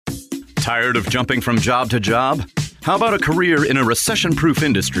Tired of jumping from job to job? How about a career in a recession-proof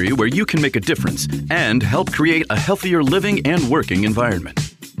industry where you can make a difference and help create a healthier living and working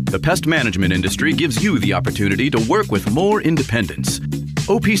environment? The pest management industry gives you the opportunity to work with more independence.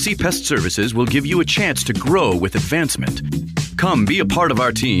 OPC Pest Services will give you a chance to grow with advancement. Come be a part of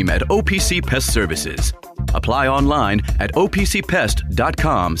our team at OPC Pest Services. Apply online at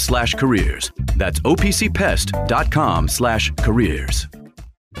opcpest.com/careers. That's opcpest.com/careers.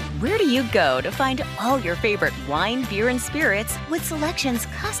 Where do you go to find all your favorite wine, beer, and spirits with selections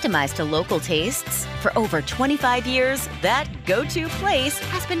customized to local tastes? For over 25 years, that go-to place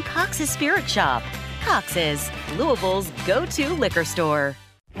has been Cox's Spirit Shop. Cox's, Louisville's go-to liquor store.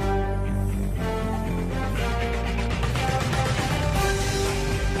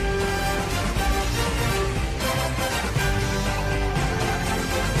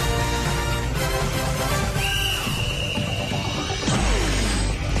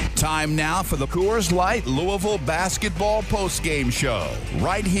 Time now for the Coors Light Louisville Basketball Postgame Show,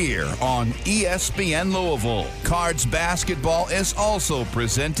 right here on ESPN Louisville. Cards Basketball is also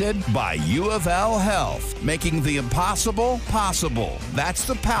presented by U of L Health, making the impossible possible. That's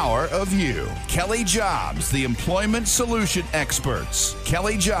the power of you. Kelly Jobs, the employment solution experts.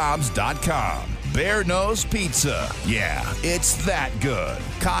 KellyJobs.com. Bear Nose Pizza. Yeah, it's that good.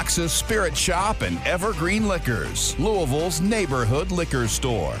 Cox's Spirit Shop and Evergreen Liquors, Louisville's neighborhood liquor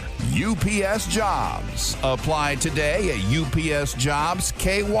store. UPS Jobs. Apply today at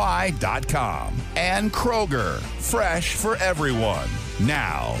upsjobsky.com. And Kroger, fresh for everyone.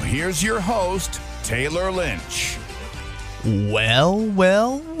 Now, here's your host, Taylor Lynch. Well.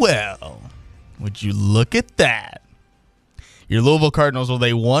 Would you look at that? Your Louisville Cardinals with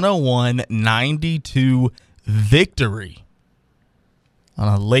a 101-92 victory on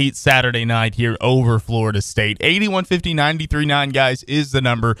a late Saturday night here over Florida State. 8150-93.9, guys, is the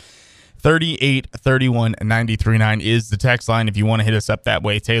number. 3831-93.9 is the text line if you want to hit us up that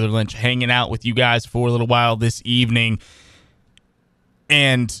way. Taylor Lynch hanging out with you guys for a little while this evening.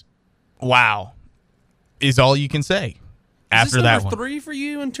 And, wow, is all you can say after that one. Is this number 3 for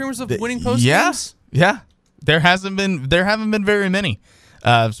you in terms of winning post games? Yeah. There haven't been very many.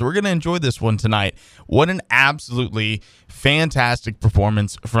 So we're going to enjoy this one tonight. What an absolutely fantastic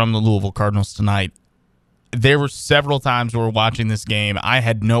performance from the Louisville Cardinals tonight. There were several times we were watching this game, I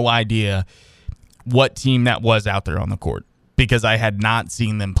had no idea what team that was out there on the court because I had not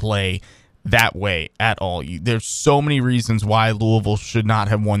seen them play that way at all. There's so many reasons why Louisville should not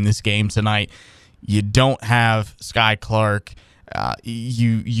have won this game tonight. You don't have Sky Clark.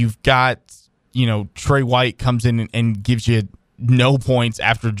 You've got... Trey White comes in and gives you no points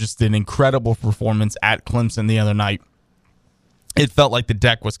after just an incredible performance at Clemson the other night. It felt like the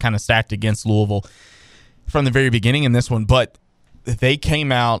deck was kind of stacked against Louisville from the very beginning in this one, but they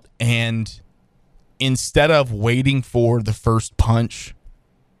came out and instead of waiting for the first punch,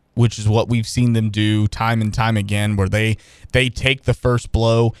 which is what we've seen them do time and time again, where they take the first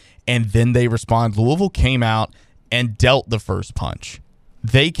blow and then they respond, Louisville came out and dealt the first punch.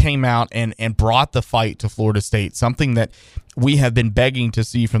 They came out and brought the fight to Florida State, something that we have been begging to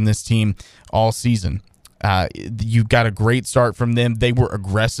see from this team all season. You got a great start from them. They were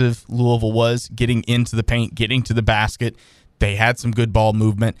aggressive, Louisville was, getting into the paint, getting to the basket. They had some good ball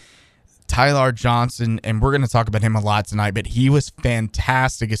movement. Tyler Johnson, and we're going to talk about him a lot tonight, but he was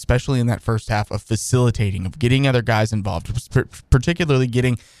fantastic, especially in that first half of facilitating, of getting other guys involved, particularly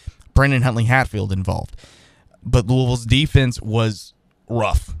getting Brendan Huntley-Hatfield involved. But Louisville's defense was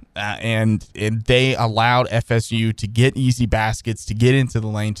rough, and they allowed FSU to get easy baskets, to get into the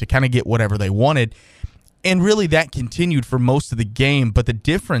lane, to kind of get whatever they wanted, and really that continued for most of the game. But the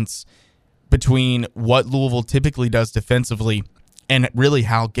difference between what Louisville typically does defensively and really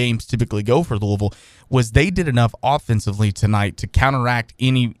how games typically go for Louisville was they did enough offensively tonight to counteract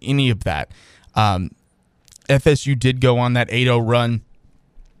any of that. FSU did go on that 8-0 run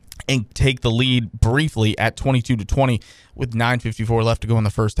and take the lead briefly at 22-20 with 9:54 left to go in the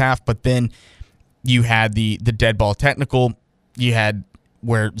first half. But then you had the dead ball technical. You had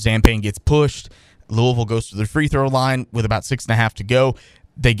where Zampane gets pushed. Louisville goes to the free throw line with about 6.5 to go.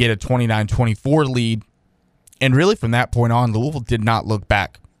 They get a 29-24 lead. And really from that point on, Louisville did not look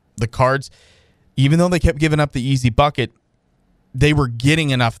back. The Cards, even though they kept giving up the easy bucket, they were getting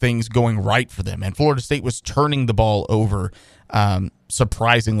enough things going right for them. And Florida State was turning the ball over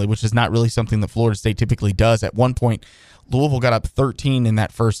surprisingly, which is not really something that Florida State typically does. At one point, Louisville got up 13 in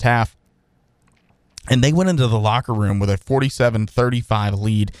that first half, and they went into the locker room with a 47-35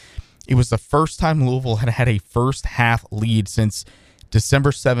 lead. It was the first time Louisville had had a first-half lead since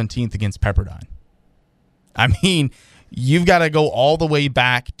December 17th against Pepperdine. I mean, you've got to go all the way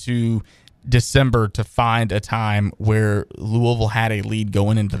back to December to find a time where Louisville had a lead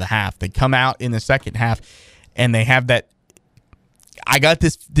going into the half. They come out in the second half, and they have that. I got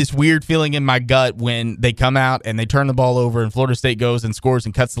this weird feeling in my gut when they come out and they turn the ball over, and Florida State goes and scores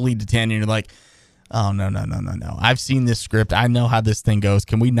and cuts the lead to 10, and you're like, oh, no. I've seen this script. I know how this thing goes.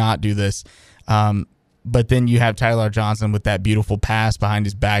 Can we not do this? But then you have Tyler Johnson with that beautiful pass behind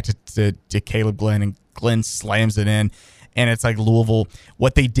his back to Caleb Glenn, and Glenn slams it in. And it's like Louisville,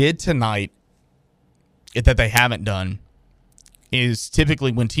 what they did tonight that they haven't done is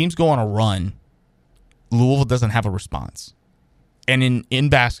typically when teams go on a run, Louisville doesn't have a response. And in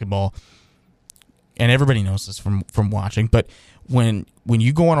basketball, and everybody knows this from watching, but when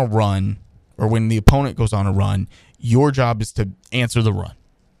you go on a run or when the opponent goes on a run, your job is to answer the run.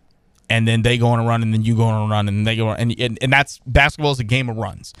 And then they go on a run, and then you go on a run, and they go on, and that's basketball is a game of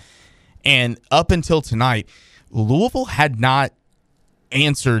runs. And up until tonight, Louisville had not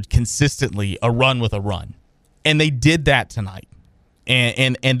answered consistently a run with a run, and they did that tonight.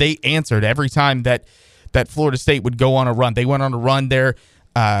 And they answered every time that Florida State would go on a run. They went on a run there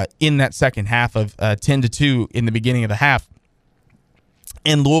in that second half of 10-2 in the beginning of the half,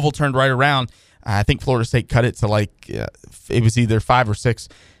 and Louisville turned right around. I think Florida State cut it to it was either 5 or 6,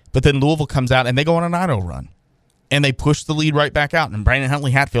 but then Louisville comes out and they go on a 9-0 run, and they push the lead right back out. And Brandon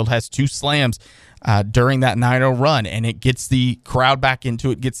Huntley-Hatfield has 2 slams during that 9-0 run, and it gets the crowd back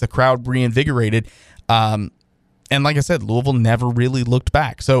into it, gets the crowd reinvigorated. And like I said, Louisville never really looked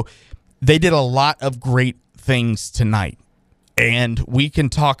back. So they did a lot of great things tonight. And we can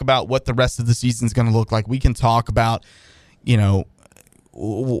talk about what the rest of the season is going to look like. We can talk about,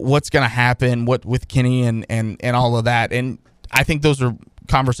 what's going to happen, what with Kenny and all of that. And I think those are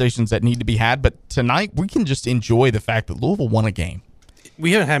conversations that need to be had. But tonight, we can just enjoy the fact that Louisville won a game.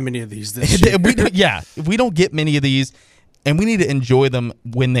 We haven't had many of these this year. We don't get many of these, and we need to enjoy them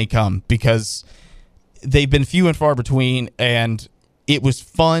when they come because they've been few and far between, and it was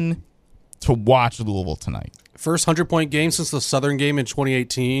fun to watch Louisville tonight. First 100-point game since the Southern game in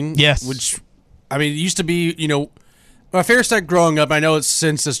 2018. Yes. Which, it used to be, my fair stat growing up, I know it's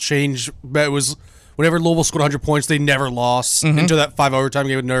since has changed, but it was whenever Louisville scored 100 points, they never lost until that 5 overtime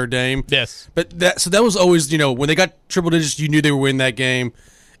game with Notre Dame. Yes. But that was always, when they got triple digits, you knew they were winning that game.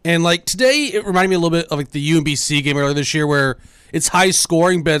 And today, it reminded me a little bit of the UMBC game earlier this year where it's high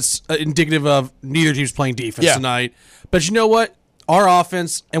scoring, but it's indicative of neither team's playing defense tonight. But you know what? Our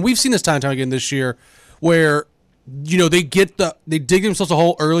offense, and we've seen this time and time again this year, where they dig themselves a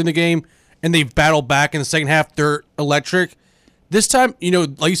hole early in the game and they battle back in the second half. They're electric. This time,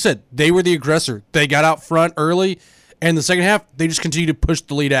 like you said, they were the aggressor. They got out front early, and the second half they just continued to push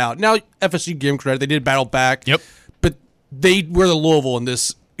the lead out. Now FSU, give them credit, they did battle back. Yep. But they were the Louisville in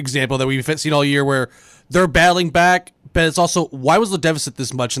this example that we've seen all year, where they're battling back. But it's also, why was the deficit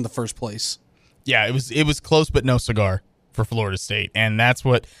this much in the first place? Yeah, it was close, but no cigar for Florida State, and that's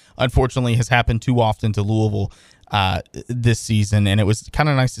what unfortunately has happened too often to Louisville this season, and it was kind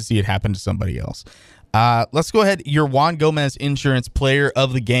of nice to see it happen to somebody else. Let's go ahead. Your Juan Gomez Insurance Player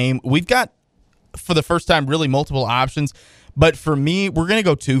of the Game. We've got, for the first time, really multiple options, but for me, we're going to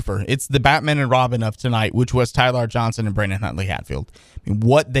go twofer. It's the Batman and Robin of tonight, which was Tyler Johnson and Brandon Huntley-Hatfield.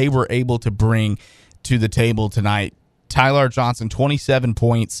 What they were able to bring to the table tonight. Tyler Johnson, 27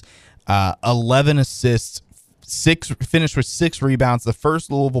 points, 11 assists, finished with 6 rebounds, the first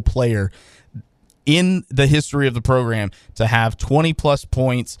Louisville player in the history of the program to have 20-plus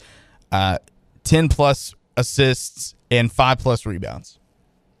points, 10-plus assists, and 5-plus rebounds.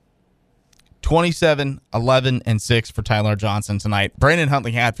 27, 11, and 6 for Tyler Johnson tonight. Brandon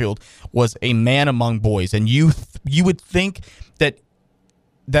Huntley-Hatfield was a man among boys, and you would think that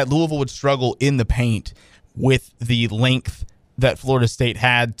Louisville would struggle in the paint with the length that Florida State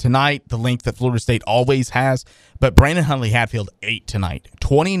had tonight, the length that Florida State always has. But Brandon Huntley-Hatfield, 8 tonight.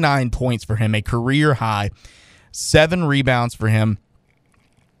 29 points for him, a career high. 7 rebounds for him.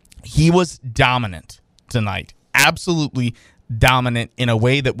 He was dominant tonight. Absolutely dominant in a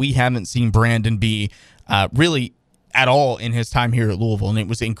way that we haven't seen Brandon be really at all in his time here at Louisville, and it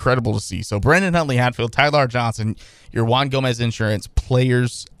was incredible to see. So Brandon Huntley-Hatfield, Tyler Johnson, your Juan Gomez Insurance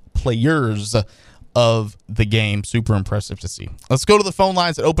players of the game. Super impressive to see. Let's go to the phone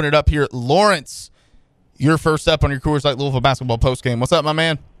lines and open it up here. Lawrence, you're first up on your Coors Light Louisville basketball postgame. What's up, my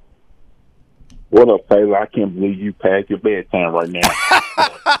man? What up, Taylor? I can't believe you passed your bedtime right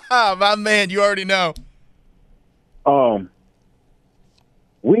now. My man, you already know.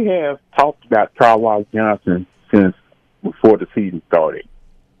 We have talked about Tyler Johnson since before the season started.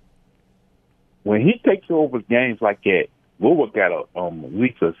 When he takes over games like that, Louisville got at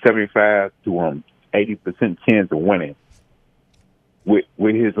least a 75 to 80% chance of winning. with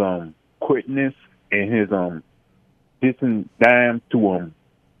his quickness and his dissing dime to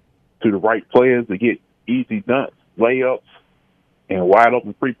the right players to get easy dunks, layups, and wide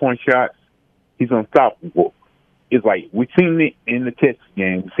open 3-point shots. He's unstoppable. It's like we've seen it in the Texas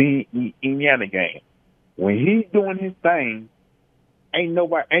game, we've seen it in the Indiana game. When he's doing his thing, ain't no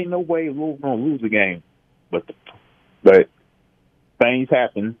way Louisville gonna lose the game. But things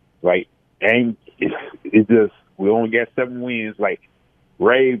happen. Like, it's just we only got 7 wins. Like,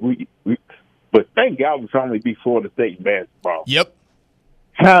 Ray, but thank God we finally beat Florida State in basketball. Yep.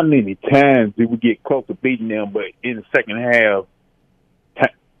 How many times did we get close to beating them, but in the second half,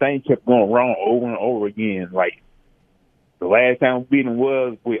 things kept going wrong over and over again. Like, the last time we beat them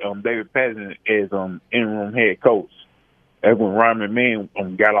was with David Patterson as interim head coach. That's when Ryman Mann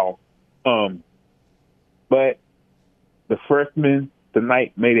got off. But the freshmen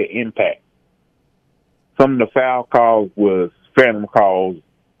tonight made an impact. Some of the foul calls was phantom calls.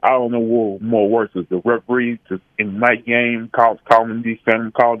 I don't know what more worse is the referees in the night game calling these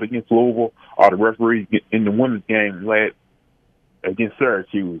phantom calls against Louisville, or the referees in the women's game against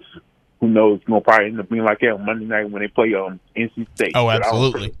Syracuse. Who knows? It's going to probably end up being like that on Monday night when they play NC State. Oh,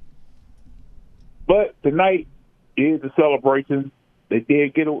 absolutely. But tonight is a celebration. They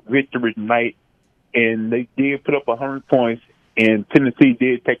did get a victory tonight, and they did put up 100 points, and Tennessee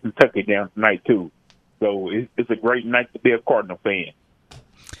did take Kentucky down tonight, too. So it's a great night to be a Cardinal fan.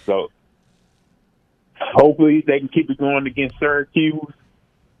 So hopefully they can keep it going against Syracuse.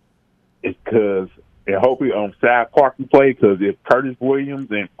 And hopefully Cy Clark can play, because if Curtis Williams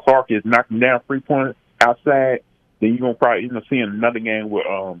and Clark is knocking down 3-pointers outside, then you're going to probably end up seeing another game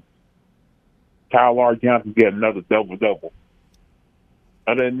where Tyler Johnson get another double-double.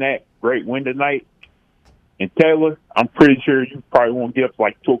 Other than that, great win tonight. And Taylor, I'm pretty sure you probably won't get up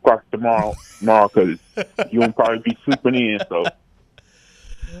like 2 o'clock tomorrow because you won't probably be sleeping in. So,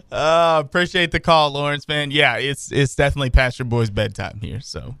 appreciate the call, Lawrence, man. Yeah, it's definitely past your boy's bedtime here.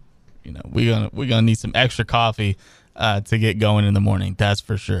 So, we're gonna need some extra coffee to get going in the morning. That's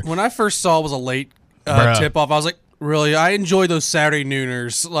for sure. When I first saw it was a late tip off, I was like, really? I enjoy those Saturday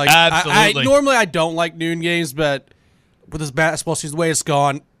nooners. Like, absolutely. Normally I don't like noon games, but with this basketball season, the way it's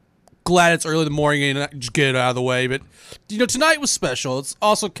gone, glad it's early in the morning and just get it out of the way. But tonight was special. It's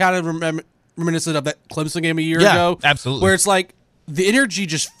also kind of reminiscent of that Clemson game a year ago. Absolutely. Where it's like the energy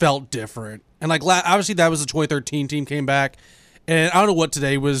just felt different. And like obviously that was the 2013 team came back. And I don't know what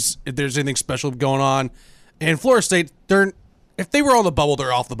today was, if there's anything special going on. And Florida State, if they were on the bubble,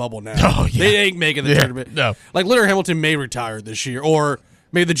 they're off the bubble now. Oh, yeah. They ain't making the tournament. No. Like Leonard Hamilton may retire this year, or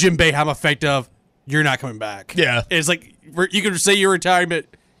maybe the Jim Boeheim effect of you're not coming back. Yeah. It's like you can say you're retiring, but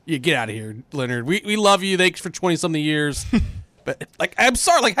you get out of here, Leonard. We love you. Thanks for 20-something years. But like, I'm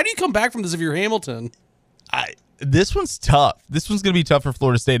sorry. Like, how do you come back from this if you're Hamilton? This one's tough. This one's going to be tough for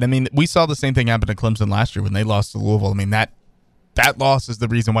Florida State. I mean, we saw the same thing happen to Clemson last year when they lost to Louisville. I mean, that loss is the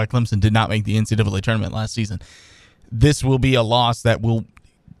reason why Clemson did not make the NCAA tournament last season. This will be a loss that will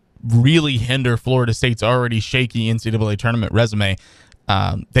really hinder Florida State's already shaky NCAA tournament resume.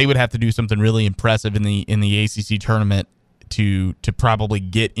 They would have to do something really impressive in the ACC tournament to probably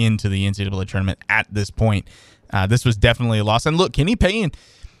get into the NCAA tournament at this point. This was definitely a loss. And look, Kenny Payne,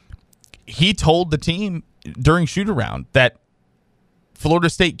 he told the team during shoot-around that Florida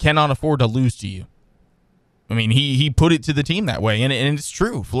State cannot afford to lose to you. I mean, he put it to the team that way, and it's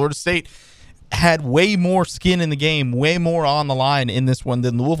true. Florida State had way more skin in the game, way more on the line in this one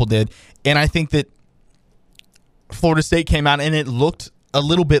than Louisville did. And I think that Florida State came out, and it looked a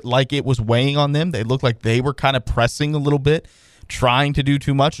little bit like it was weighing on them. They looked like they were kind of pressing a little bit, trying to do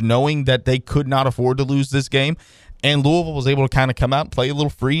too much, knowing that they could not afford to lose this game. And Louisville was able to kind of come out and play a little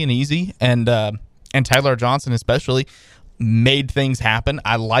free and easy. And Tyler Johnson especially made things happen.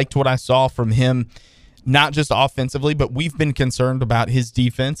 I liked what I saw from him, not just offensively, but we've been concerned about his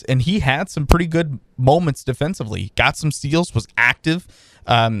defense. And he had some pretty good moments defensively. Got some steals, was active.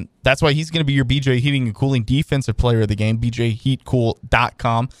 That's why he's going to be your BJ Heating and Cooling Defensive Player of the Game,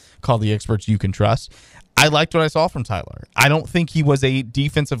 bjheatcool.com. Call the experts you can trust. I liked what I saw from Tyler. I don't think he was a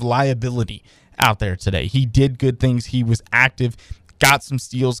defensive liability out there today. He did good things. He was active, got some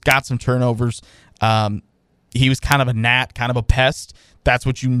steals, got some turnovers. He was kind of a gnat, kind of a pest. That's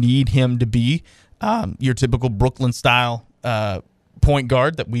what you need him to be. Your typical Brooklyn-style point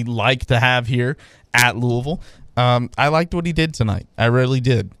guard that we like to have here at Louisville. I liked what he did tonight. I really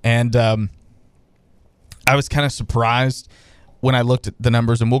did. And I was kind of surprised when I looked at the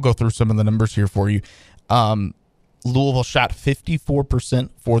numbers, and we'll go through some of the numbers here for you. Louisville shot 54%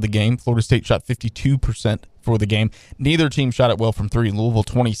 for the game. Florida State shot 52% for the game. Neither team shot it well from three. Louisville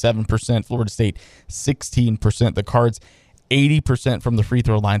 27%, Florida State 16%. The Cards 80% from the free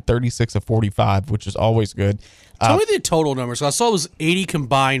throw line, 36 of 45, which is always good. Tell me the total numbers. So I saw it was 80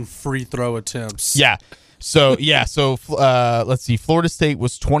 combined free throw attempts. Yeah. So let's see. Florida State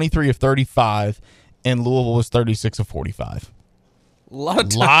was 23 of 35, and Louisville was 36 of 45. A lot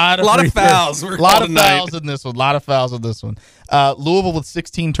of fouls. A lot of fouls in this one. Louisville with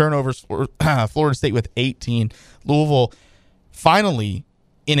 16 turnovers. Florida State with 18. Louisville finally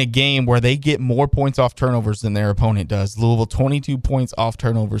in a game where they get more points off turnovers than their opponent does. Louisville 22 points off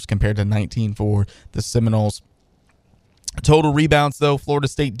turnovers compared to 19 for the Seminoles. Total rebounds, though, Florida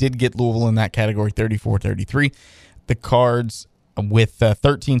State did get Louisville in that category, 34-33. The Cards with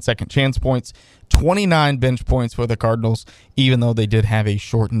 13 second chance points, 29 bench points for the Cardinals, even though they did have a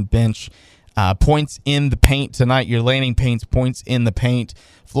shortened bench. Points in the paint tonight. Your Lanning paints points in the paint.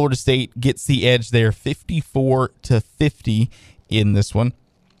 Florida State gets the edge there, 54-50 in this one.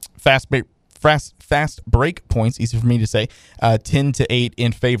 Fast break points, easy for me to say, 10-8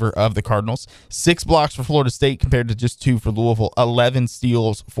 in favor of the Cardinals. 6 blocks for Florida State compared to just 2 for Louisville. 11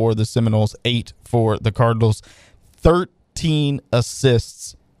 steals for the Seminoles, 8 for the Cardinals. 13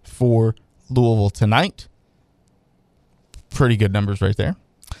 assists for Louisville tonight. Pretty good numbers right there.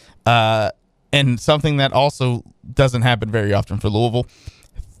 And something that also doesn't happen very often for Louisville,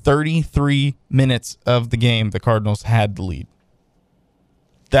 33 minutes of the game the Cardinals had the lead.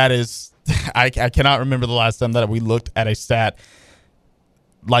 That is, I cannot remember the last time that we looked at a stat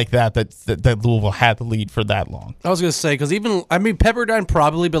like that Louisville had the lead for that long. I was going to say, because Pepperdine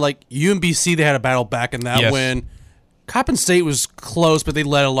probably, but like UMBC, they had a battle back in that win. Coppin State was close, but they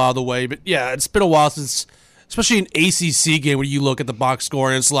led a lot of the way. But yeah, it's been a while since, especially an ACC game, where you look at the box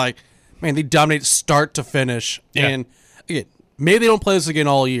score and it's like, man, they dominate start to finish. Yeah. And again, maybe they don't play this again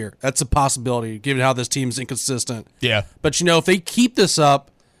all year. That's a possibility, given how this team's inconsistent. Yeah. But, if they keep this up,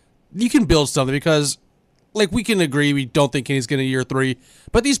 you can build something, because, like, we can agree we don't think Kenny's getting a year 3.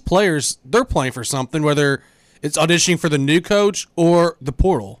 But these players, they're playing for something, whether it's auditioning for the new coach or the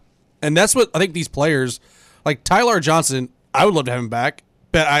portal. And that's what I think these players, like Tyler Johnson, I would love to have him back,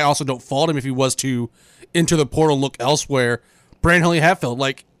 but I also don't fault him if he was to enter the portal and look elsewhere. Brandon Huntley Hatfield,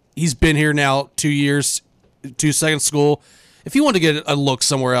 like, he's been here now 2 years, 2 seconds school. If he wanted to get a look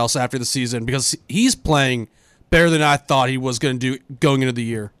somewhere else after the season, because he's playing better than I thought he was going to do going into the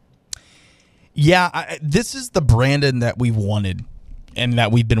year. Yeah, this is the Brandon that we wanted and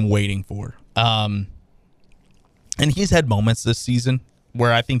that we've been waiting for. And he's had moments this season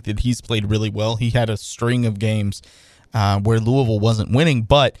where I think that he's played really well. He had a string of games where Louisville wasn't winning,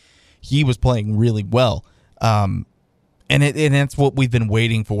 but he was playing really well. And that's what we've been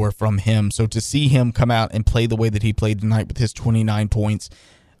waiting for from him. So to see him come out and play the way that he played tonight with his 29 points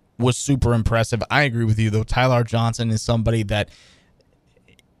was super impressive. I agree with you, though. Tyler Johnson is somebody that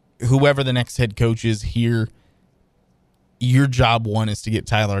whoever the next head coach is here, your job one is to get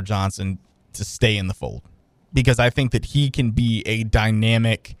Tyler Johnson to stay in the fold, because I think that he can be a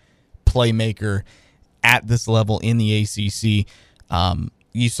dynamic playmaker at this level in the ACC.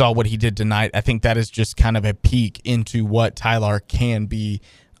 You saw what he did tonight. I think that is just kind of a peek into what Tyler can be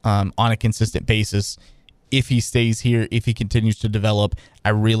on a consistent basis if he stays here, if he continues to develop. I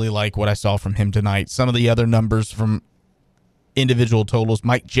really like what I saw from him tonight. Some of the other numbers from individual totals: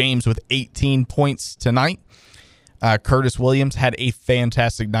 Mike James with 18 points tonight. Curtis Williams had a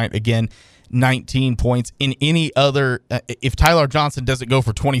fantastic night again, 19 points. In any other, if Tyler Johnson doesn't go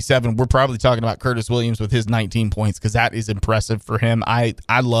for 27, we're probably talking about Curtis Williams with his 19 points, because that is impressive for him. I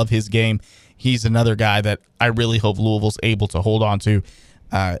love his game. He's another guy that I really hope Louisville's able to hold on to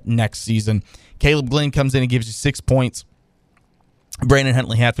next season. Caleb Glenn comes in and gives you 6 points. Brandon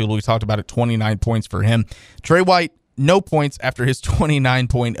Huntley Hatfield, we talked about it, 29 points for him. Trey White, no points after his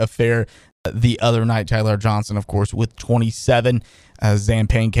 29-point affair the other night. Tyler Johnson, of course, with 27. Zan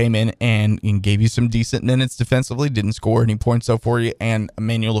Payne came in and gave you some decent minutes defensively, didn't score any points though for you. And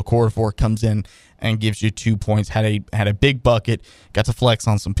Emmanuel Okorafor comes in and gives you 2 points, had a big bucket, got to flex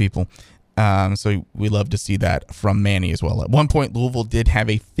on some people. So we love to see that from Manny as well. At one point, Louisville did have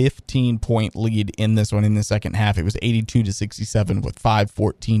a 15-point lead in this one in the second half. It was 82-67 with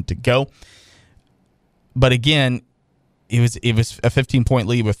 5:14 to go. But again, it was a 15-point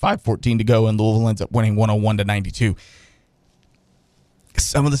lead with 5:14 to go, and Louisville ends up winning 101-92.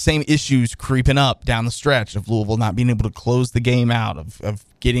 Some of the same issues creeping up down the stretch of Louisville not being able to close the game out, of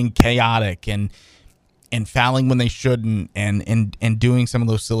getting chaotic and fouling when they shouldn't, and doing some of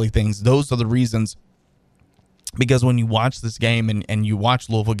those silly things. Those are the reasons, because when you watch this game and you watch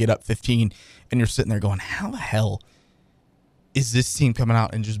Louisville get up 15, and you're sitting there going, how the hell is this team coming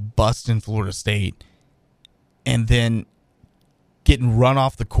out and just busting Florida State, and then getting run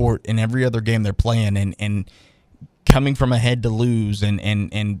off the court in every other game they're playing, and coming from ahead to lose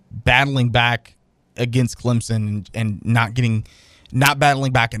and battling back against Clemson and not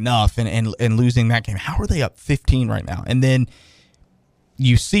battling back enough and losing that game. How are they up 15 right now? And then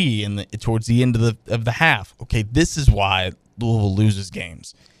you see towards the end of the half, okay, this is why Louisville loses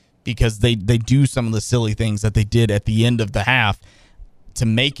games, because they do some of the silly things that they did at the end of the half to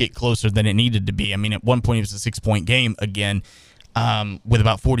make it closer than it needed to be. I mean, at one point it was a 6-point game again, with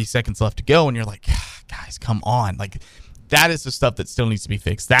about 40 seconds left to go, and you're like, guys, come on. Like, that is the stuff that still needs to be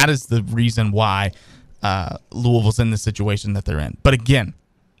fixed. That is the reason why Louisville's in the situation that they're in. But again,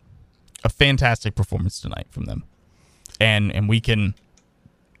 a fantastic performance tonight from them. And we can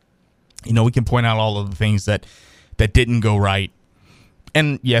point out all of the things that didn't go right.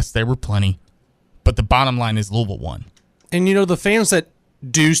 And yes, there were plenty. But the bottom line is Louisville won. And the fans that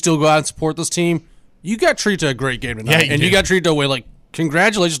do still go out and support this team, you got treated to a great game tonight. Yeah, you got treated to a way, like,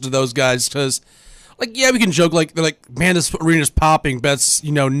 congratulations to those guys, because, like, yeah, we can joke, like, they're like, man, this arena's popping, but it's,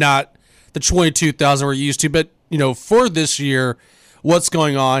 not the 22,000 we're used to. But, for this year, what's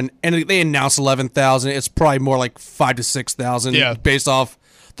going on, and they announced 11,000, it's probably more like 5,000 to 6,000 based off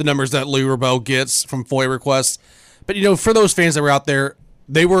the numbers that Lou Rabeau gets from FOIA requests. But, for those fans that were out there,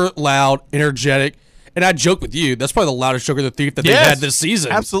 they were loud, energetic, and I joke with you, that's probably the loudest Joker the Thief that they've had this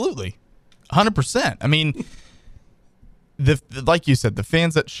season. Absolutely. 100%. I mean, like you said, the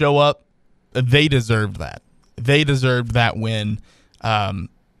fans that show up, they deserved that. They deserved that win.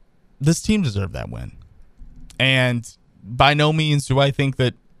 This team deserved that win. And by no means do I think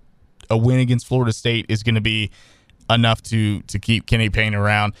that a win against Florida State is going to be enough to keep Kenny Payne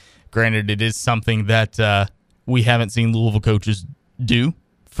around. Granted, it is something that we haven't seen Louisville coaches do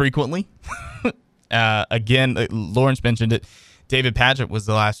frequently. Again, Lawrence mentioned it. David Padgett was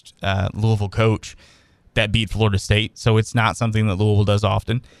the last Louisville coach that beat Florida State, so it's not something that Louisville does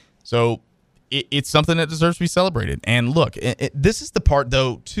often. So it's something that deserves to be celebrated. And look, this is the part,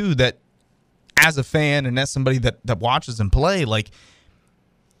 though, too, that as a fan and as somebody that watches them play, like,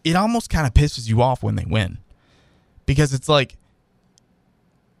 it almost kind of pisses you off when they win. Because it's like,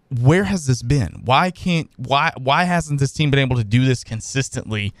 where has this been? Why hasn't this team been able to do this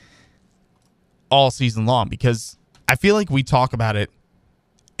consistently all season long? Because I feel like we talk about it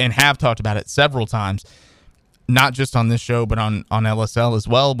and have talked about it several times, not just on this show, but on LSL as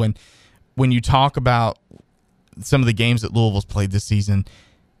well. When you talk about some of the games that Louisville's played this season,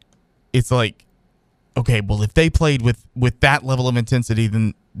 it's like, okay, well, if they played with that level of intensity,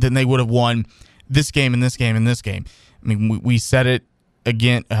 then they would have won this game and this game and this game. I mean, we said it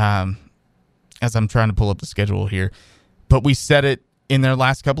again, as I'm trying to pull up the schedule here, but we said it in their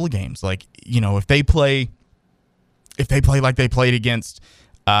last couple of games. Like, if they play like they played against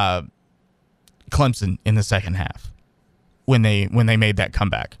Clemson in the second half when they made that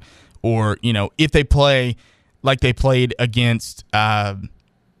comeback, or if they play like they played against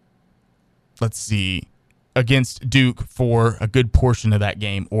against Duke for a good portion of that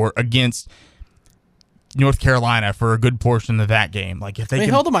game, or against North Carolina for a good portion of that game. Like, if they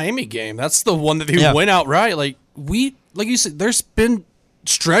held the Miami game, that's the one that they went outright. Like you said, there's been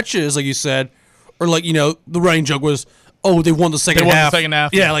stretches, like you said, or like, the running joke was, oh, they won the second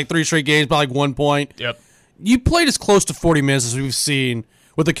half. Yeah, like 3 straight games by like 1 point. Yep. You played as close to 40 minutes as we've seen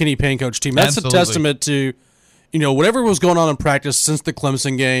with the Kenny Payne coach team. That's Absolutely. a testament to, whatever was going on in practice since the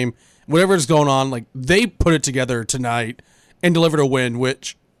Clemson game, whatever is going on, like, they put it together tonight and delivered a win,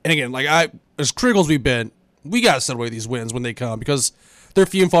 which, and again, like, as critical as we've been, we got to celebrate these wins when they come, because they're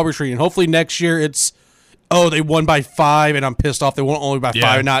few and far between. And hopefully next year it's, oh, they won by 5, and I'm pissed off they won only by 5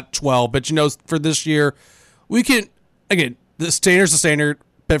 and not 12. But, for this year, we can, again, the standard's the standard,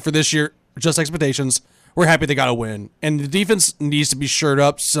 but for this year, just expectations. We're happy they got a win. And the defense needs to be shored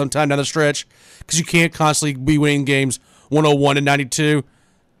up sometime down the stretch, because you can't constantly be winning games 101 and 92.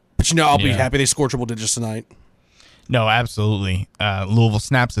 But, I'll be happy they scored triple digits tonight. No, absolutely. Louisville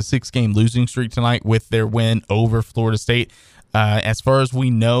snaps a 6-game losing streak tonight with their win over Florida State. As far as we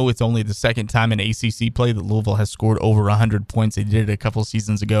know, it's only the second time in ACC play that Louisville has scored over 100 points. They did it a couple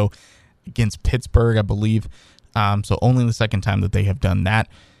seasons ago against Pittsburgh, I believe. So only the second time that they have done that.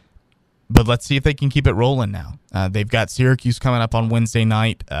 But let's see if they can keep it rolling now. They've got Syracuse coming up on Wednesday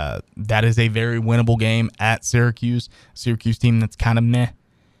night. That is a very winnable game at Syracuse. Syracuse team that's kind of meh.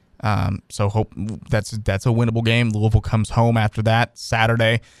 So hope that's a winnable game. Louisville comes home after that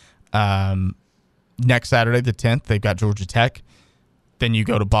Saturday. Next Saturday, the 10th, they've got Georgia Tech. Then you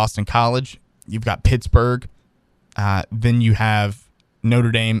go to Boston College. You've got Pittsburgh. Then you have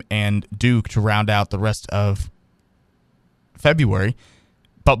Notre Dame and Duke to round out the rest of February.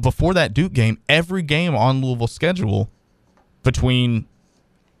 But before that Duke game, every game on Louisville's schedule between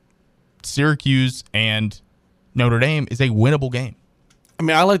Syracuse and Notre Dame is a winnable game. I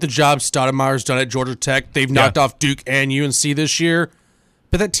mean, I like the job Stoudemire's done at Georgia Tech. They've knocked off Duke and UNC this year.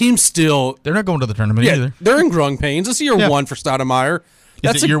 But that team's still... They're not going to the tournament either. They're in growing pains. It's year one for Stoudemire.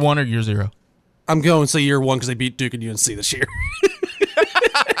 Is it year 1 or year 0? I'm going to say year 1 because they beat Duke and UNC this year.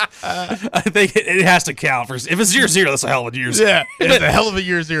 I think it has to count. If it's year 0, that's a hell of a year 0. Yeah, it's a hell of a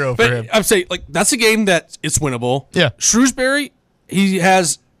year 0 for him. I'm saying, that's a game that it's winnable. Yeah. Shrewsbury,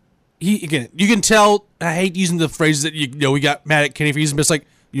 again, you can tell, I hate using the phrases that, we got mad at Kenny for using, but it's like,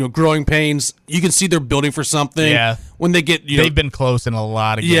 growing pains. You can see they're building for something. Yeah. When they get, they've been close in a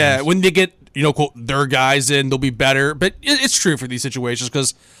lot of games. Yeah, when they get, quote, their guys in, they'll be better. But it's true for these situations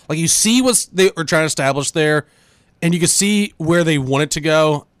because, you see what they are trying to establish there, and you can see where they want it to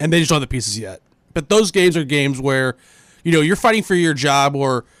go, and they just don't have the pieces yet. But those games are games where, you're fighting for your job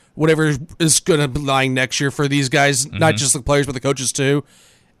or whatever is going to be lying next year for these guys, not just the players, but the coaches too.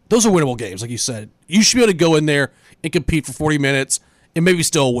 Those are winnable games, like you said. You should be able to go in there and compete for 40 minutes and maybe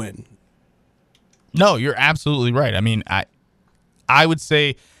still win. No, you're absolutely right. I mean, I would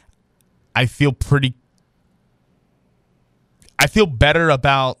say I feel better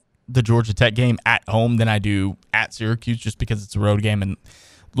about the Georgia Tech game at home than I do at Syracuse just because it's a road game, and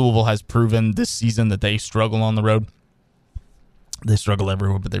Louisville has proven this season that they struggle on the road. They struggle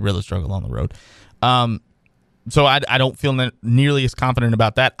everywhere, but they really struggle on the road. So I don't feel nearly as confident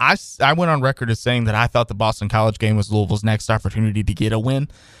about that. I went on record as saying that I thought the Boston College game was Louisville's next opportunity to get a win,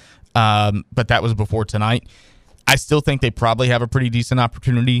 but that was before tonight. I still think they probably have a pretty decent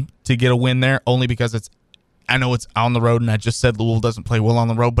opportunity to get a win there, only because I know it's on the road, and I just said Louisville doesn't play well on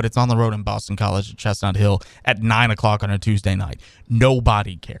the road, but it's on the road in Boston College at Chestnut Hill at 9 o'clock on a Tuesday night.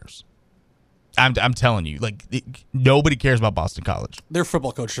 Nobody cares. I'm telling you, nobody cares about Boston College. Their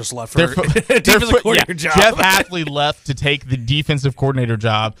football coach just left for defensive coordinator job. Jeff Hafley left to take the defensive coordinator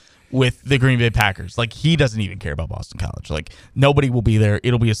job with the Green Bay Packers. He doesn't even care about Boston College. Nobody will be there.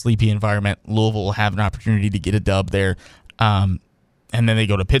 It'll be a sleepy environment. Louisville will have an opportunity to get a dub there. And then they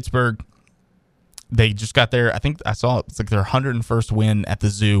go to Pittsburgh. They just got there. I think I saw it's their 101st win at the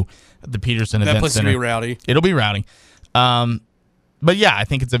Zoo, at the Peterson Event Center. That place will be rowdy. It'll be rowdy. But yeah, I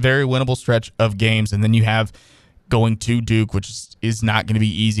think it's a very winnable stretch of games. And then you have going to Duke, which is not going to be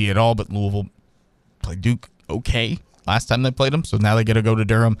easy at all. But Louisville played Duke okay last time they played them. So now they get to go to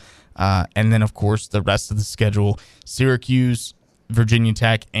Durham. And then, of course, the rest of the schedule, Syracuse, Virginia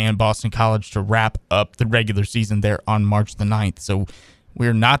Tech, and Boston College to wrap up the regular season there on March the 9th. So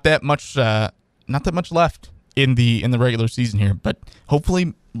we're not that much left in the regular season here. But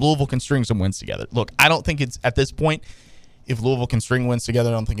hopefully Louisville can string some wins together. Look, I don't think it's at this point. If Louisville can string wins together,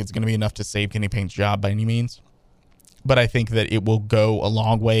 I don't think it's going to be enough to save Kenny Payne's job by any means. But I think that it will go a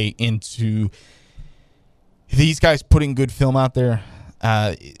long way into these guys putting good film out there.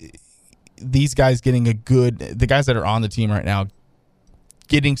 These guys getting the guys that are on the team right now,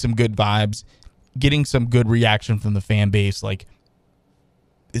 getting some good vibes, getting some good reaction from the fan base.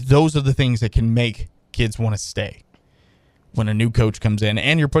 Those are the things that can make kids want to stay when a new coach comes in,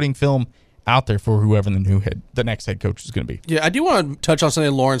 and you're putting film out there for whoever the next head coach is going to be. Yeah, I do want to touch on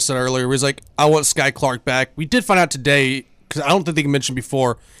something Lawrence said earlier. Where he's I want Sky Clark back. We did find out today, because I don't think they mentioned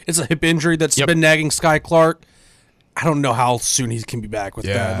before, it's a hip injury that's been nagging Sky Clark. I don't know how soon he can be back with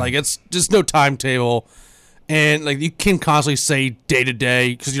that. It's just no timetable. And you can constantly say day to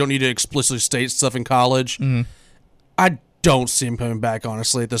day because you don't need to explicitly state stuff in college. Mm-hmm. I don't see him coming back,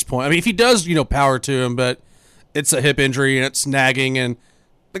 honestly, at this point. I mean, if he does, power to him, but it's a hip injury and it's nagging, and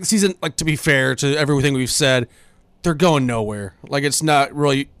the season, to be fair to everything we've said, they're going nowhere. It's not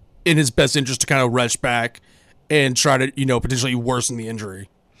really in his best interest to kind of rush back and try to, potentially worsen the injury.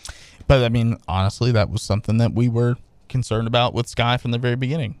 But, I mean, honestly, that was something that we were concerned about with Sky from the very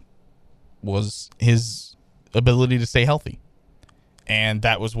beginning, was his ability to stay healthy. And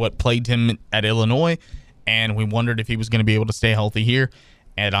that was what plagued him at Illinois, and we wondered if he was going to be able to stay healthy here.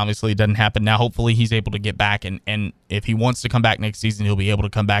 And obviously it doesn't happen. Now hopefully he's able to get back, and if he wants to come back next season, he'll be able to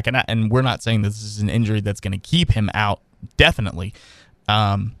come back. And we're not saying this is an injury that's going to keep him out, definitely.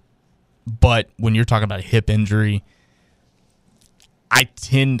 But when you're talking about a hip injury,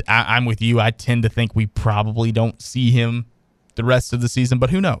 I'm with you. I tend to think we probably don't see him the rest of the season, but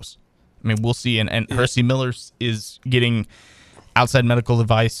who knows? I mean, we'll see. And Hersey Miller is getting outside medical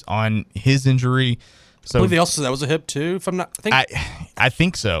advice on his injury. So I believe they also said that was a hip too. If I'm not, I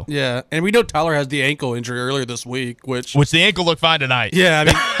think so. Yeah, and we know Tyler has the ankle injury earlier this week, which the ankle looked fine tonight. Yeah,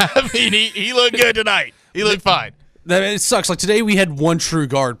 I mean, he looked good tonight. He looked fine. It sucks. Today we had one true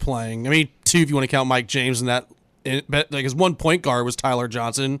guard playing. I mean, two if you want to count Mike James and that. But his one point guard was Tyler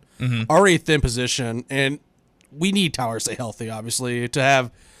Johnson, already a thin position, and we need Tyler to stay healthy, obviously, to have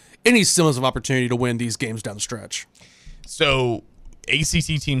any semblance of opportunity to win these games down the stretch. So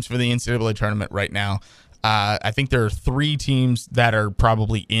ACC teams for the NCAA tournament right now, I think there are 3 teams that are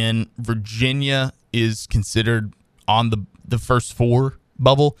probably in. Virginia is considered on the first 4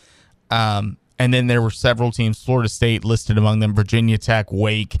 bubble. And then there were several teams, Florida State listed among them, Virginia Tech,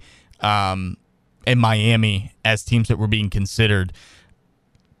 Wake, and Miami as teams that were being considered.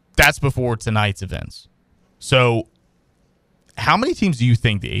 That's before tonight's events. So how many teams do you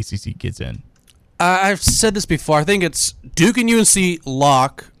think the ACC gets in? I've said this before. I think it's Duke and UNC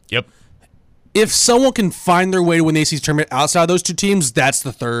lock. Yep. If someone can find their way to win the ACC tournament outside of those 2 teams, that's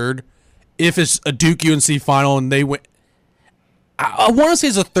the third. If it's a Duke UNC final and they win, I want to say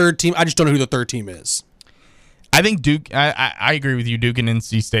it's a third team. I just don't know who the third team is. I think Duke. I agree with you. Duke and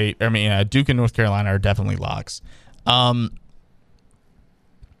NC State. Duke and North Carolina are definitely locks. I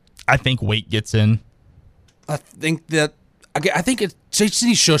think Wake gets in. I think it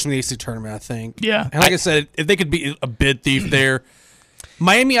JC shows from the ACC tournament. I think. Yeah. And like I said, if they could be a bid thief there,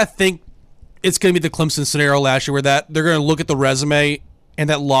 Miami. I think it's going to be the Clemson scenario last year, where that they're going to look at the resume and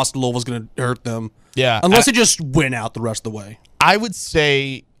that loss to Louisville is going to hurt them. Yeah. Unless they just win out the rest of the way. I would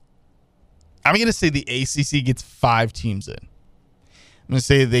say, I'm going to say the ACC gets 5 teams in. I'm going to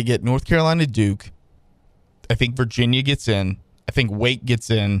say they get North Carolina, Duke. I think Virginia gets in. I think Wake gets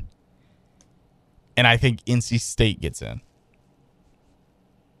in. And I think NC State gets in.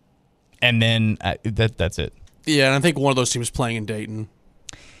 And then that's it. Yeah, and I think one of those teams playing in Dayton.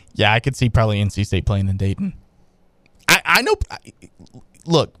 Yeah, I could see probably NC State playing in Dayton. I know.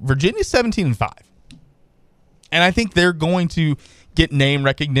 Look, Virginia's 17-5. And I think they're going to get name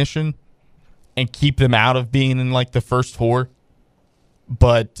recognition and keep them out of being in like the first 4.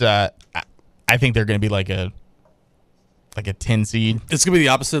 But I think they're going to be like a 10 seed. It's going to be the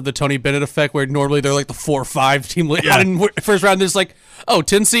opposite of the Tony Bennett effect, where normally they're like the 4 or 5 team out in first round. There's like,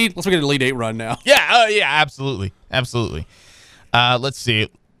 10 seed. Let's make it an Elite 8 run now. Yeah, absolutely. Let's see.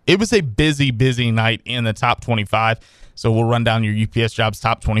 It was a busy night in the top 25. So we'll run down your UPS Jobs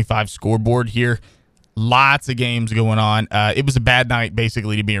top 25 scoreboard here. Lots of games going on. It was a bad night,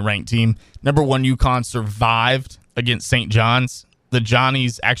 basically, to be a ranked team. Number 1, UConn survived against St. John's. The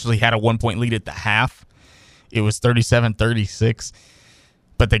Johnnies actually had a 1-point lead at the half. It was 37-36,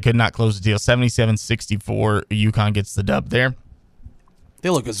 but they could not close the deal. 77-64, UConn gets the dub there. They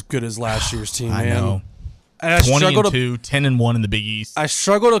look as good as last year's team, I man. know. And I 20-2, 10-1 in the Big East. I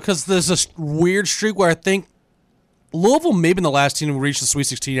struggle because there's this weird streak where I think Louisville may have been the last team to reach the Sweet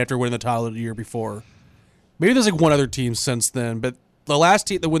 16 after winning the title the year before. Maybe there's like one other team since then, but the last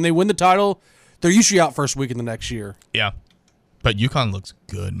team, when they win the title, they're usually out first week in the next year. Yeah, but UConn looks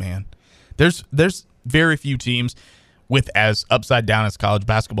good, man. There's very few teams with as upside down as college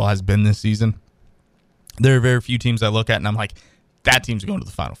basketball has been this season. There are very few teams I look at and I'm like, that team's going to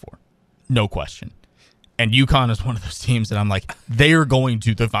the Final Four, no question. And UConn is one of those teams that I'm like, they are going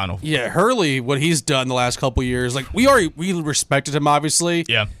to the Final Four. Yeah, Hurley, what he's done the last couple of years, like we respected him, obviously.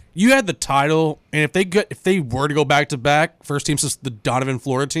 Yeah. You had the title, and if they were to go back to back, first team since the Donovan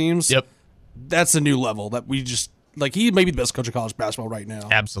Florida teams, Yep, that's a new level that we just like. He may be the best coach of college basketball right now.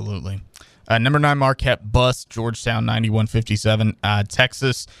 absolutely. Number 9 Marquette bust Georgetown 91-57.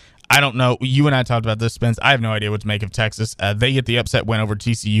 Texas, I don't know. You and I talked about this, Spence. I have no idea what to make of Texas. They get the upset win over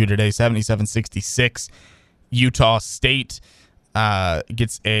TCU today, 77-66. Utah State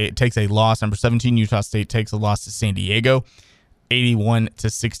takes a loss. Number 17 Utah State takes a loss to San Diego,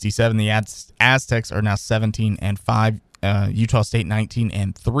 81-67. The Aztecs are now 17-5. Utah State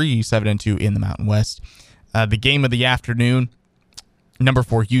 19-3, 7-2 in the Mountain West. The game of the afternoon, number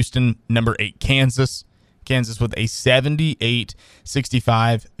 4 Houston, number 8 Kansas. Kansas with a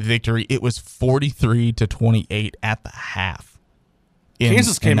 78-65 victory. It was 43-28 at the half.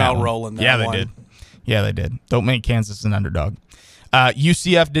 Kansas came out rolling that one. They did. Yeah, they did. Don't make Kansas an underdog.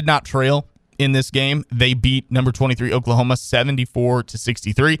 UCF did not trail in this game. They beat number 23 Oklahoma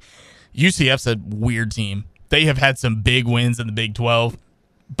 74-63. UCF's a weird team. They have had some big wins in the Big 12,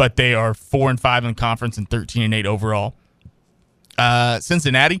 but they are 4-5 in conference and 13-8 overall.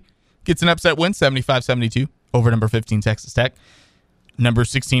 Cincinnati gets an upset win, 75-72 over number 15 Texas Tech. Number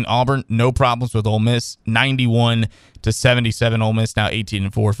 16 Auburn, no problems with Ole Miss, 91-77. Ole Miss now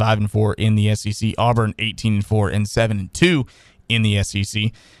 18-4, 5-4 in the SEC. Auburn 18-4 and 7-2 in the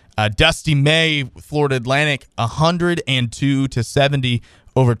SEC. Dusty May, Florida Atlantic, 102-70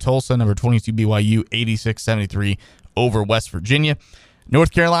 over Tulsa. Number 22 BYU, 86-73 over West Virginia.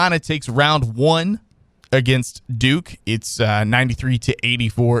 North Carolina takes round 1 against Duke. It's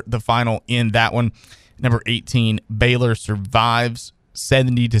 93-84, the final in that one. Number 18 Baylor survives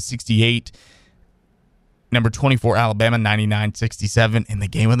 70-68. Number 24, Alabama, 99-67 in the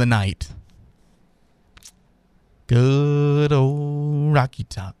game of the night. Good old Rocky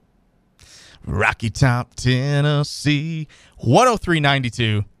Top. Rocky Top, Tennessee.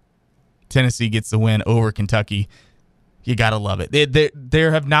 103-92. Tennessee gets the win over Kentucky. You got to love it.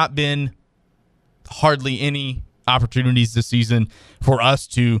 There have not been hardly any opportunities this season for us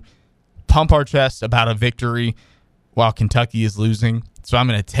to pump our chest about a victory while Kentucky is losing. So I'm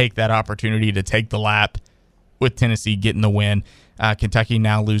going to take that opportunity to take the lap with Tennessee getting the win. Kentucky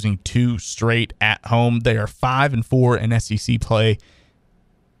now losing 2 straight at home. They are 5-4 in SEC play.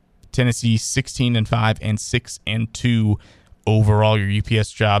 Tennessee 16-5 and 6-2 overall. Your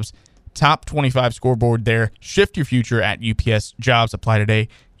UPS Jobs top 25 scoreboard there. Shift your future at UPS Jobs. Apply today.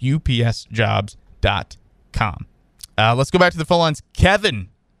 UPSJobs.com. Let's go back to the phone lines. Kevin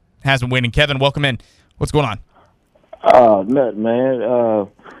has been waiting. Kevin, welcome in. What's going on? Nothing, man.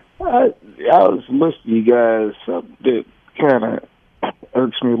 I was listening to you guys. Something that kind of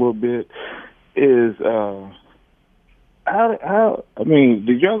irks me a little bit is how. I mean,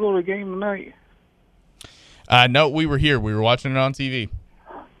 did y'all go to the game tonight? No, we were here. We were watching it on TV.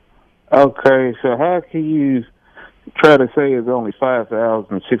 Okay, so how can you try to say it's only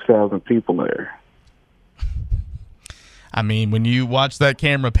 5,000, 6,000 people there? I mean, when you watch that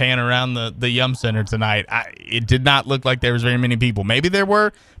camera pan around the Yum Center tonight, it did not look like there was very many people. Maybe there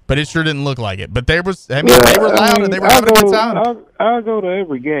were, but it sure didn't look like it. But there was. I mean, they were loud and they were having a good time. I go to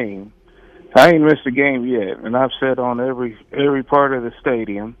every game. I ain't missed a game yet, and I've sat on every part of the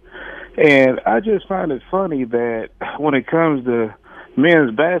stadium. And I just find it funny that when it comes to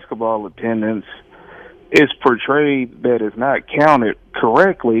men's basketball attendance, it's portrayed that it's not counted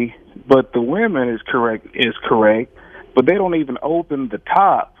correctly, but the women is correct, but they don't even open the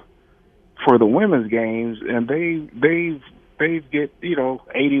top for the women's games, and they get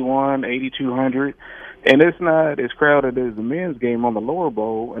 81, 8,200, and it's not as crowded as the men's game on the lower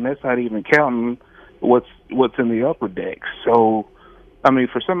bowl, and that's not even counting what's in the upper decks. So, I mean,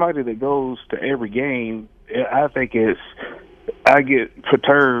 for somebody that goes to every game, I think I get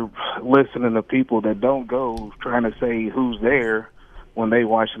perturbed listening to people that don't go, trying to say who's there when they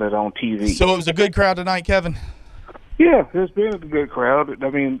watching it on TV. So it was a good crowd tonight, Kevin? Yeah, it's been a good crowd. I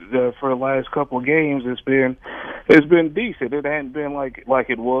mean, for the last couple of games, it's been decent. It hadn't been like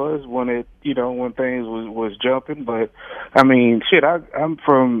it was when when things was jumping. But I mean, shit, I'm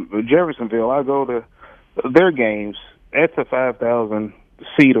from Jeffersonville. I go to their games. That's a 5,000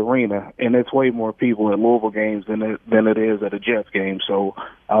 seat arena, and it's way more people at Louisville games than it is at a Jets game. So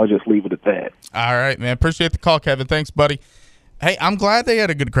I'll just leave it at that. All right, man. Appreciate the call, Kevin. Thanks, buddy. Hey, I'm glad they had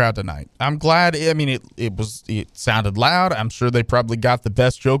a good crowd tonight. I'm glad. I mean, it sounded loud. I'm sure they probably got the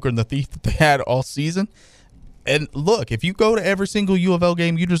best Joker and the Thief that they had all season. And look, if you go to every single U of L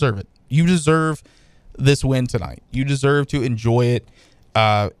game, you deserve it. You deserve this win tonight. You deserve to enjoy it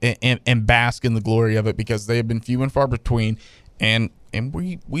and bask in the glory of it, because they have been few and far between. And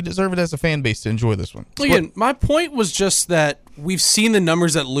we deserve it as a fan base to enjoy this one. Again, my point was just that we've seen the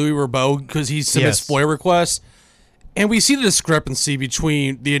numbers that Louis Rabeau, because he submits FOIA requests, and we see the discrepancy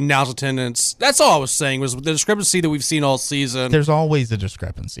between the announced attendance. That's all I was saying, was the discrepancy that we've seen all season. There's always a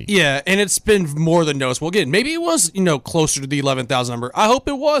discrepancy. Yeah, and it's been more than noticeable. Again, maybe it was closer to the 11,000 number. I hope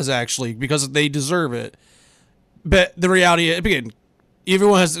it was, actually, because they deserve it. But the reality, again,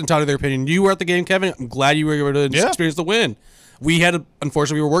 everyone has entitled their opinion. You were at the game, Kevin. I'm glad you were able to experience the win.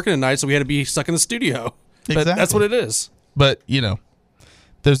 Unfortunately, we were working tonight, so we had to be stuck in the studio. But that's what it is. But,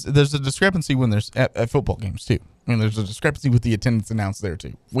 there's a discrepancy when there's at football games, too. I mean, there's a discrepancy with the attendance announced there,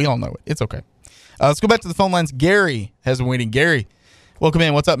 too. We all know it. It's okay. Let's go back to the phone lines. Gary has been waiting. Gary, welcome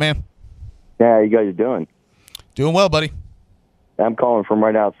in. What's up, man? Yeah, how you guys doing? Doing well, buddy. I'm calling from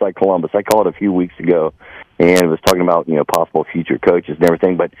right outside Columbus. I called a few weeks ago and was talking about, possible future coaches and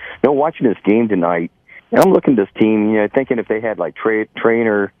everything. But, watching this game tonight, I'm looking at this team, thinking if they had, like,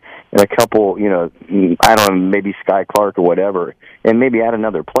 Trainer and a couple, I don't know, maybe Sky Clark or whatever, and maybe add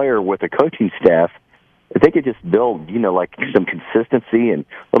another player with a coaching staff, if they could just build, like some consistency and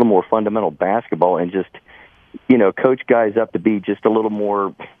a little more fundamental basketball and just, coach guys up to be just a little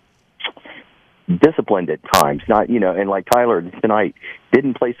more disciplined at times. Not, and like Tyler tonight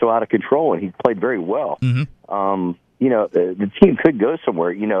didn't play so out of control, and he played very well. Mm-hmm. The team could go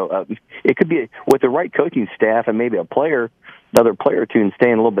somewhere. It could be with the right coaching staff and maybe another player or two, and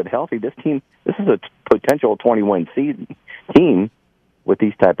staying a little bit healthy. This is a potential 21 seed team with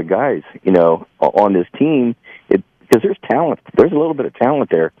these type of guys, on this team, because there's talent. There's a little bit of talent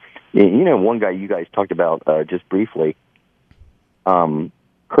there. One guy you guys talked about just briefly,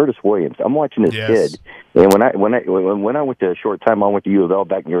 Curtis Williams. I'm watching this kid, and when I went to a short time, I went to U of L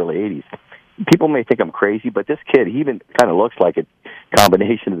back in the early '80s. people may think I'm crazy, but this kid, he even kind of looks like a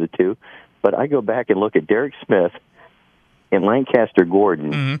combination of the two. But I go back and look at Derek Smith and Lancaster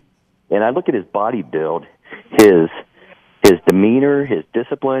Gordon, and I look at his body build, his demeanor, his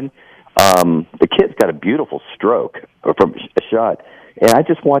discipline. The kid's got a beautiful stroke from a shot. And I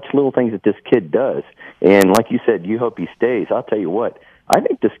just watch little things that this kid does. And like you said, you hope he stays. I'll tell you what, I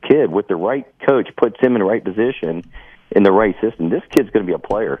think this kid, with the right coach, puts him in the right position, in the right system. This kid's going to be a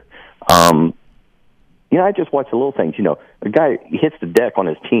player. I just watch the little things. A guy hits the deck on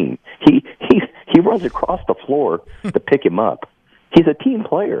his team. He runs across the floor to pick him up. He's a team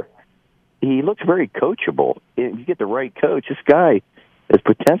player. He looks very coachable. If you get the right coach, this guy is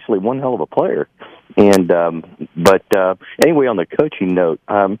potentially one hell of a player. And but anyway, on the coaching note,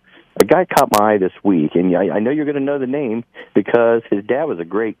 a guy caught my eye this week, and I know you're going to know the name because his dad was a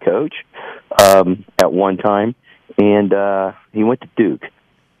great coach at one time, and he went to Duke.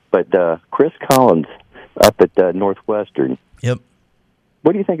 But Chris Collins up at Northwestern. Yep.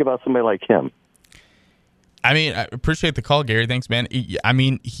 What do you think about somebody like him? I mean, I appreciate the call, Gary. Thanks, man. I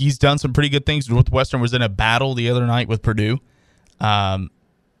mean, he's done some pretty good things. Northwestern was in a battle the other night with Purdue.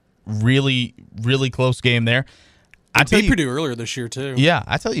 Really, really close game there. I beat Purdue earlier this year too. Yeah,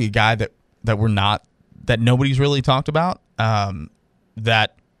 I tell you, a guy that nobody's really talked about,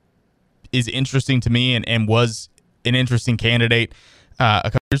 that is interesting to me and was an interesting candidate a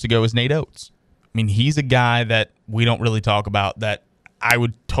couple years ago is Nate Oates. I mean, he's a guy that we don't really talk about that I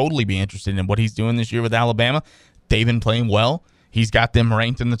would totally be interested in what he's doing this year with Alabama. They've been playing well. He's got them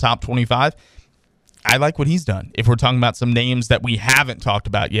ranked in the top 25. I like what he's done. If we're talking about some names that we haven't talked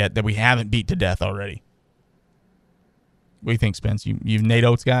about yet, that we haven't beat to death already. What do you think, Spence? You Nate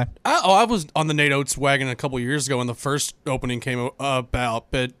Oates guy? I was on the Nate Oates wagon a couple years ago when the first opening came about,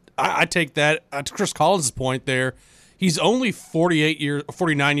 but I take that to Chris Collins' point there. He's only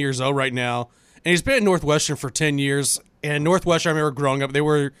 49 years old right now, and he's been at Northwestern for 10 years. And Northwestern, I remember growing up, they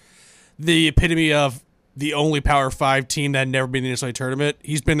were the epitome of the only Power 5 team that had never been in the NCAA tournament.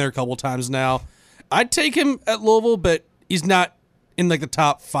 He's been there a couple times now. I'd take him at Louisville, but he's not in like the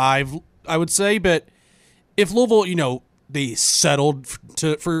top 5, I would say. But if Louisville, they settled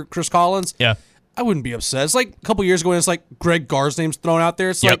for Chris Collins, yeah, I wouldn't be upset. It's like a couple years ago when it's like Greg Gar's name's thrown out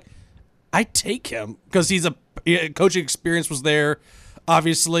there. It's like, I take him because he's coaching experience was there,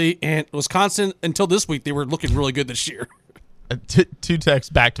 obviously, and Wisconsin, until this week, they were looking really good this year. Two texts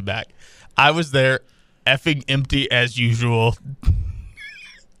back to back. I was there, effing empty as usual.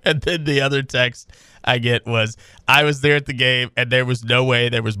 And then the other text I get was, I was there at the game, and there was no way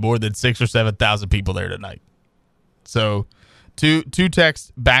there was more than 6,000 or 7,000 people there tonight. So, two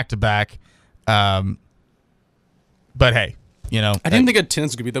texts back to back. But hey, I didn't think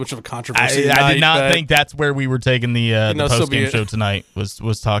attendance could be that much of a controversy. I did not think that's where we were taking the post-game show tonight,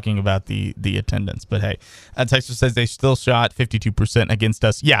 was talking about the attendance. But hey, Texas says they still shot 52% against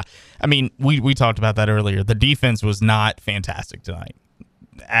us. Yeah, I mean, we talked about that earlier. The defense was not fantastic tonight,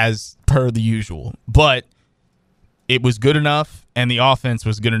 as per the usual. But it was good enough, and the offense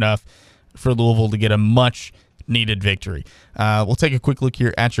was good enough for Louisville to get a much-needed victory. We'll take a quick look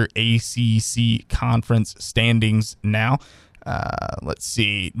here at your ACC conference standings now. Let's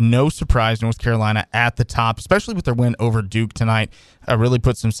see. No surprise, North Carolina at the top, especially with their win over Duke tonight. Really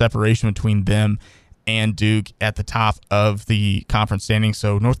put some separation between them and Duke at the top of the conference standings.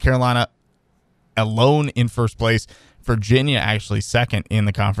 So North Carolina alone in first place. Virginia actually second in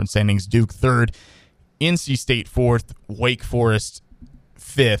the conference standings. Duke third. NC State fourth. Wake Forest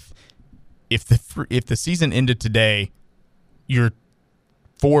fifth. If the season ended today, your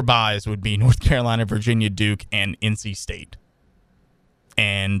 4 buys would be North Carolina, Virginia, Duke, and NC State.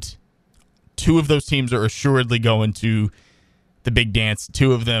 And 2 of those teams are assuredly going to the big dance.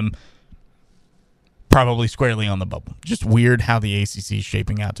 2 of them probably squarely on the bubble. Just weird how the ACC is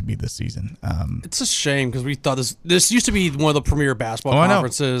shaping out to be this season. It's a shame because we thought this used to be one of the premier basketball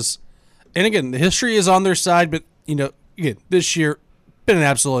conferences. And again, the history is on their side, but again, this year been an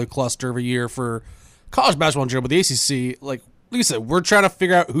absolute cluster of a year for college basketball in general. But the ACC, like you said, we're trying to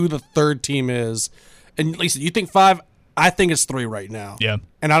figure out who the third team is. And Lisa, you think 5? I think it's 3 right now. Yeah.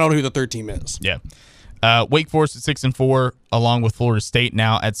 And I don't know who the third team is. Yeah. Wake Forest at 6-4, along with Florida State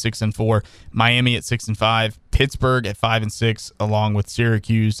now at 6-4. Miami at 6-5. Pittsburgh at 5-6, along with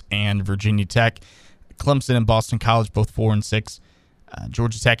Syracuse and Virginia Tech. Clemson and Boston College both 4-6.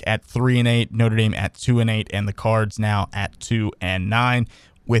 Georgia Tech at 3-8. Notre Dame at 2-8, and the Cards now at 2-9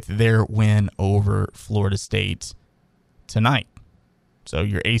 with their win over Florida State tonight. So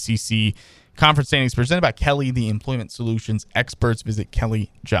your ACC conference standings presented by Kelly, the employment solutions experts. Visit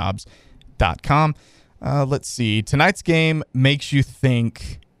kellyjobs.com. Let's see. Tonight's game makes you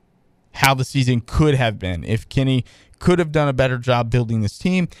think how the season could have been if Kenny could have done a better job building this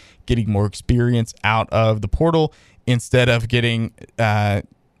team, getting more experience out of the portal instead of getting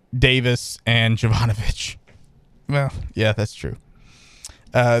Davis and Jovanovic. Well, yeah, that's true.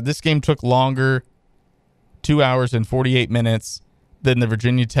 This game took longer, 2 hours and 48 minutes, than the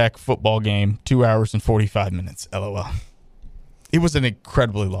Virginia Tech football game, 2 hours and 45 minutes. LOL. It was an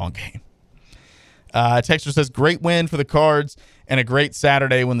incredibly long game. Texter says, great win for the Cards and a great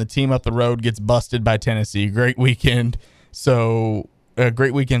Saturday when the team up the road gets busted by Tennessee. Great weekend.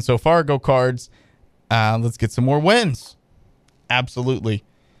 Great weekend so far. Go Cards. Let's get some more wins. Absolutely.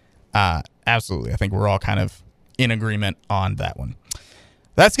 Absolutely. I think we're all kind of in agreement on that one.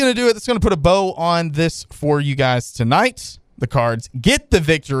 That's going to do it. That's going to put a bow on this for you guys tonight. The Cards get the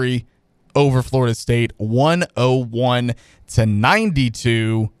victory over Florida State,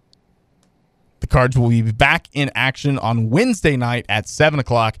 101-92. The Cards will be back in action on Wednesday night at 7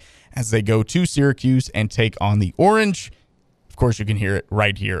 o'clock as they go to Syracuse and take on the Orange. Of course, you can hear it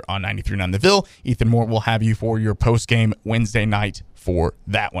right here on 93.9 The Ville. Ethan Moore will have you for your post-game Wednesday night for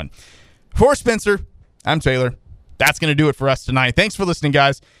that one. For Spencer, I'm Taylor. That's going to do it for us tonight. Thanks for listening,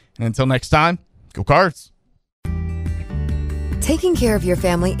 guys. And until next time, go Cards. Taking care of your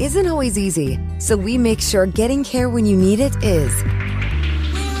family isn't always easy, so we make sure getting care when you need it is.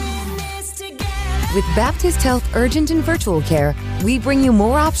 With Baptist Health Urgent and Virtual Care, we bring you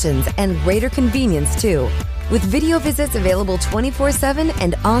more options and greater convenience, too. With video visits available 24/7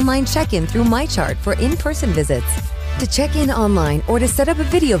 and online check-in through MyChart for in-person visits. To check in online or to set up a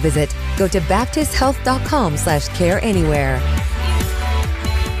video visit, go to baptisthealth.com/careanywhere.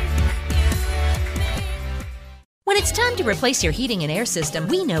 When it's time to replace your heating and air system,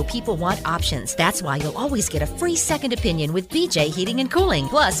 we know people want options. That's why you'll always get a free second opinion with BJ Heating and Cooling.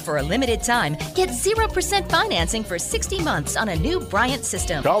 Plus, for a limited time, get 0% financing for 60 months on a new Bryant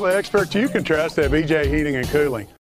system. Call the experts you can trust at BJ Heating and Cooling.